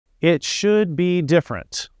It should be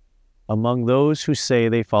different among those who say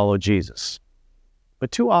they follow Jesus.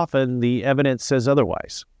 But too often, the evidence says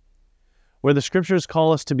otherwise. Where the Scriptures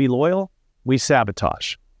call us to be loyal, we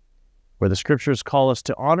sabotage. Where the Scriptures call us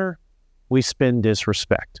to honor, we spin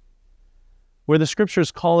disrespect. Where the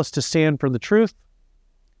Scriptures call us to stand for the truth,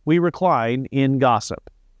 we recline in gossip.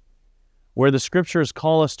 Where the Scriptures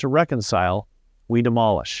call us to reconcile, we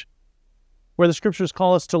demolish. Where the Scriptures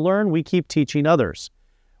call us to learn, we keep teaching others.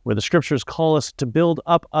 Where the Scriptures call us to build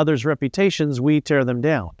up others' reputations, we tear them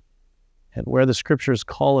down. And where the Scriptures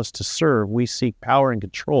call us to serve, we seek power and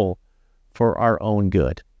control for our own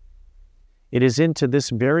good. It is into this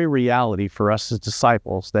very reality for us as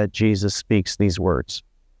disciples that Jesus speaks these words.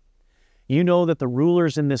 You know that the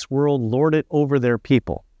rulers in this world lord it over their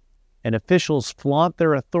people, and officials flaunt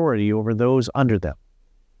their authority over those under them.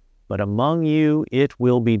 But among you it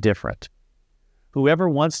will be different. Whoever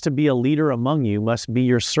wants to be a leader among you must be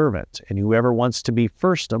your servant, and whoever wants to be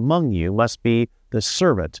first among you must be the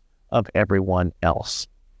servant of everyone else.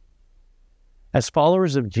 As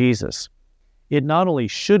followers of Jesus, it not only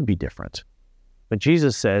should be different, but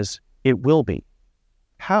Jesus says it will be.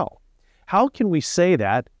 How? How can we say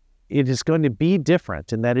that it is going to be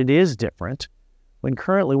different and that it is different when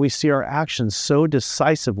currently we see our actions so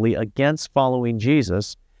decisively against following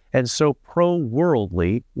Jesus and so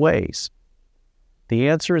pro-worldly ways? The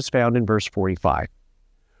answer is found in verse 45.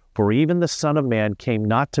 For even the Son of Man came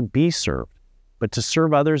not to be served, but to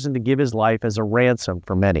serve others and to give his life as a ransom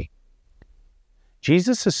for many.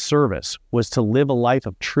 Jesus' service was to live a life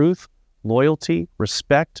of truth, loyalty,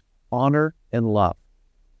 respect, honor, and love.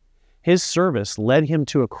 His service led him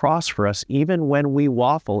to a cross for us even when we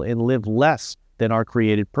waffle and live less than our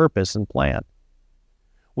created purpose and plan.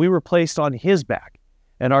 We were placed on his back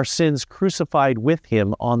and our sins crucified with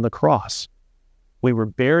him on the cross. We were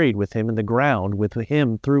buried with him in the ground with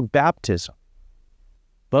him through baptism.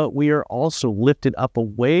 But we are also lifted up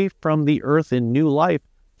away from the earth in new life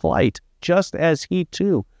flight, just as he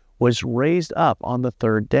too was raised up on the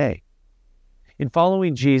third day. In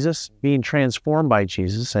following Jesus, being transformed by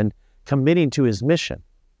Jesus, and committing to his mission,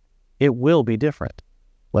 it will be different.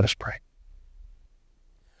 Let us pray.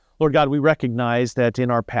 Lord God, we recognize that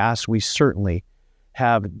in our past we certainly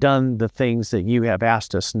have done the things that you have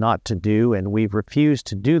asked us not to do, and we've refused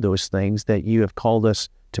to do those things that you have called us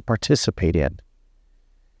to participate in.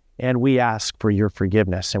 And we ask for your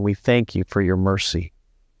forgiveness, and we thank you for your mercy.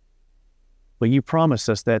 But you promised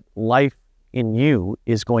us that life in you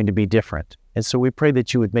is going to be different. And so we pray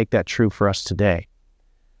that you would make that true for us today.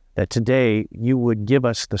 That today you would give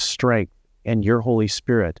us the strength and your Holy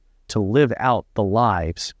Spirit to live out the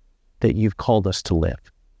lives that you've called us to live.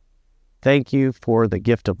 Thank you for the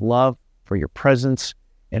gift of love, for your presence,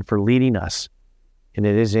 and for leading us. And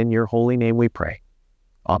it is in your holy name we pray.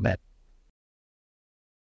 Amen.